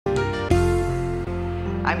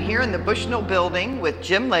I'm here in the Bushnell building with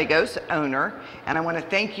Jim Lagos, owner, and I want to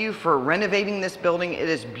thank you for renovating this building. It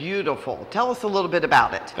is beautiful. Tell us a little bit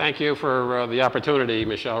about it. Thank you for the opportunity,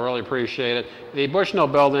 Michelle. Really appreciate it. The Bushnell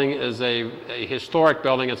building is a historic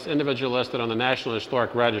building. It's individually listed on the National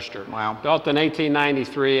Historic Register. Wow. Built in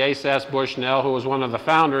 1893, A.S. Bushnell, who was one of the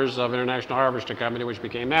founders of International Harvester Company, which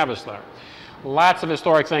became Navistar. Lots of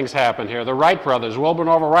historic things happened here. The Wright brothers, Wilbur and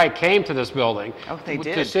Orville Wright, came to this building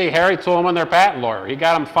to see Harry Toolman, their patent lawyer. He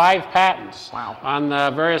got them 5 patents on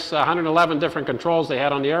various 111 different controls they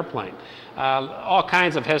had on the airplane. All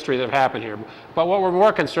kinds of history that have happened here. But what we're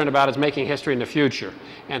more concerned about is making history in the future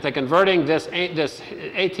and to converting this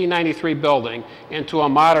 1893 building into a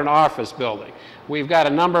modern office building. We've got a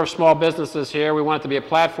number of small businesses here. We want it to be a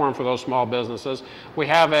platform for those small businesses. We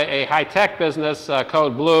have a high-tech business,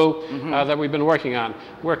 Code Blue, that we've been working on.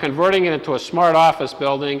 We're converting it into a smart office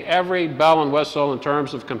building. Every bell and whistle in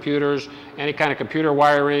terms of computers, any kind of computer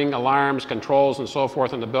wiring, alarms, controls, and so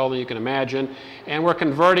forth in the building you can imagine. And we're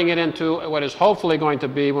converting it into what is hopefully going to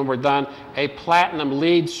be, when we're done, a Platinum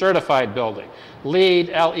LEED certified building. LEED,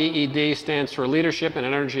 L-E-E-D, stands for Leadership in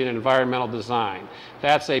Energy and Environmental Design.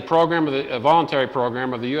 That's a program, a voluntary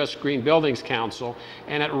program of the U.S. Green Buildings Council,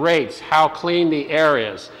 and it rates how clean the air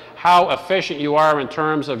is, how efficient you are in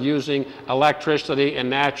terms of using electricity and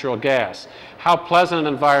natural gas. How pleasant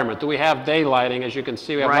an environment. Do we have daylighting? As you can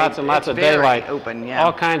see, we have lots and lots of daylight. Open, yeah.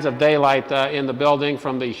 All kinds of daylight in the building,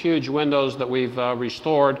 from the huge windows that we've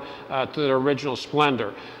restored to their original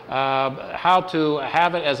splendor. How to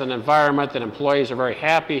have it as an environment that employees are very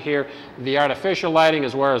happy here. The artificial lighting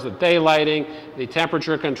as well as the daylighting, the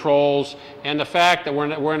temperature controls, and the fact that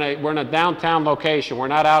we're in a downtown location. We're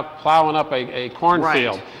not out plowing up a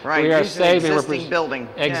cornfield. Right. We are saving an existing building.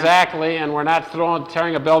 Exactly, and we're not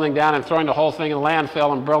tearing a building down and throwing the whole thing in the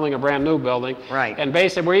landfill and building a brand new building. Right. And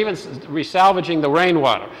basically, we're even resalvaging the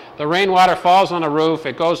rainwater. The rainwater falls on the roof.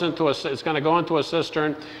 It goes into it's going to go into a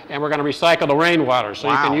cistern, and we're going to recycle the rainwater.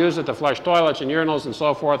 So you can use it to flush toilets and urinals and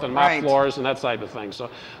so forth, and mop floors and that type of thing. So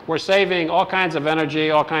we're saving all kinds of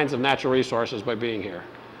energy, all kinds of natural resources by being here.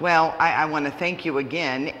 Well, I want to thank you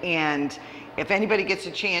again, and if anybody gets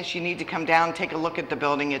a chance, you need to come down and take a look at the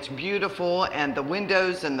building. It's beautiful, and the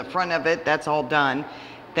windows and the front of it, that's all done.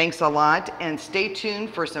 Thanks a lot, and stay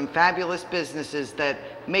tuned for some fabulous businesses that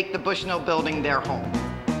make the Bushnell building their home.